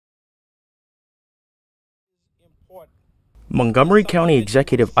Montgomery County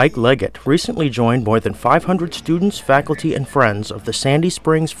Executive Ike Leggett recently joined more than 500 students, faculty, and friends of the Sandy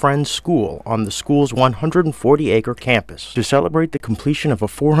Springs Friends School on the school's 140-acre campus to celebrate the completion of a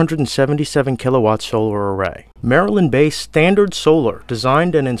 477-kilowatt solar array. Maryland-based Standard Solar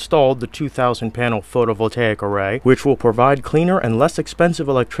designed and installed the 2,000-panel photovoltaic array, which will provide cleaner and less expensive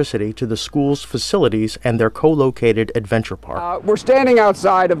electricity to the school's facilities and their co-located adventure park. We're standing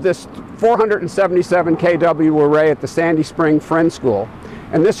outside of this 477 kW array at the Sandy Springs Friends School,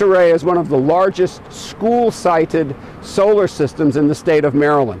 and this array is one of the largest school-sited solar systems in the state of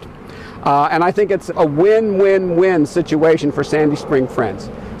Maryland. And I think it's a win-win-win situation for Sandy Springs Friends.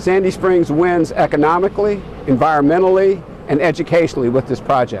 Sandy Springs wins economically, environmentally, and educationally with this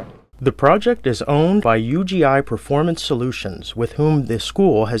project. The project is owned by UGI Performance Solutions, with whom the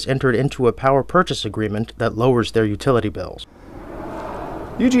school has entered into a power purchase agreement that lowers their utility bills.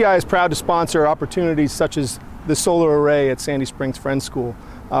 UGI is proud to sponsor opportunities such as the solar array at Sandy Springs Friends School.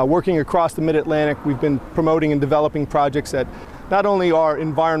 Working across the Mid-Atlantic, we've been promoting and developing projects that not only are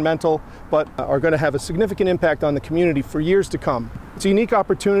environmental, but are going to have a significant impact on the community for years to come. It's a unique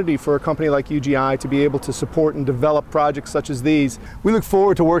opportunity for a company like UGI to be able to support and develop projects such as these. We look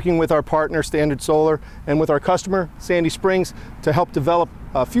forward to working with our partner, Standard Solar, and with our customer, Sandy Springs, to help develop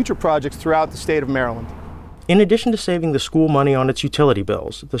future projects throughout the state of Maryland. In addition to saving the school money on its utility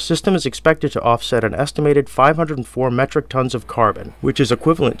bills, the system is expected to offset an estimated 504 metric tons of carbon, which is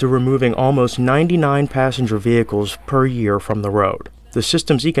equivalent to removing almost 99 passenger vehicles per year from the road. The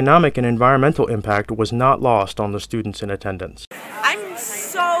system's economic and environmental impact was not lost on the students in attendance. I'm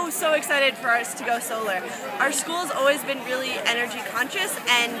so excited for us to go solar. Our school's always been really energy conscious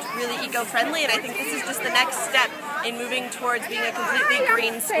and really eco-friendly, and I think this is just the next step in moving towards being a completely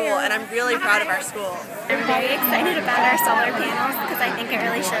green school, and I'm really proud of our school. I'm very excited about our solar panels because I think it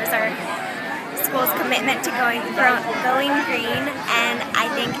really shows our school's commitment to going green, and I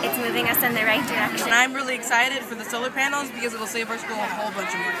think it's moving us in the right direction. And I'm really excited for the solar panels because it'll save our school a whole bunch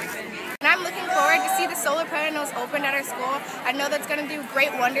of money. And I'm looking forward to see the solar panels open at our school. I know that's going to do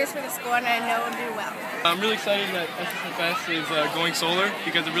great wonders for the school, and I know it'll do well. I'm really excited that SSFS is going solar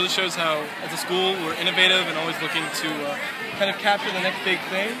because it really shows how, as a school, we're innovative and always looking to kind of capture the next big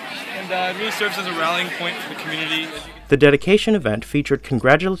thing, and it really serves as a rallying point for the community. The dedication event featured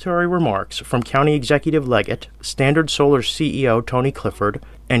congratulatory remarks from County Executive Leggett, Standard Solar's CEO Tony Clifford,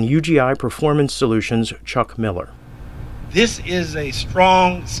 and UGI Performance Solutions' Chuck Miller. This is a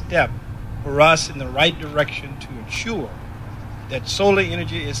strong step for us in the right direction to ensure that solar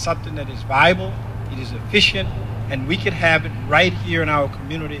energy is something that is viable, it is efficient, and we can have it right here in our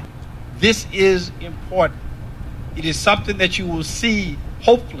community. This is important. It is something that you will see,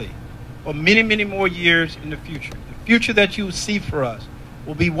 hopefully, for many, many more years in the future. The future that you will see for us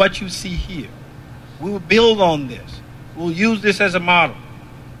will be what you see here. We will build on this. We'll use this as a model.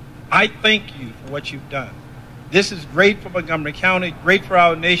 I thank you for what you've done. This is great for Montgomery County, great for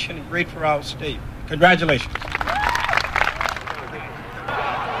our nation, and great for our state. Congratulations.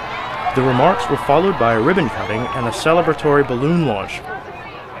 The remarks were followed by a ribbon cutting and a celebratory balloon launch.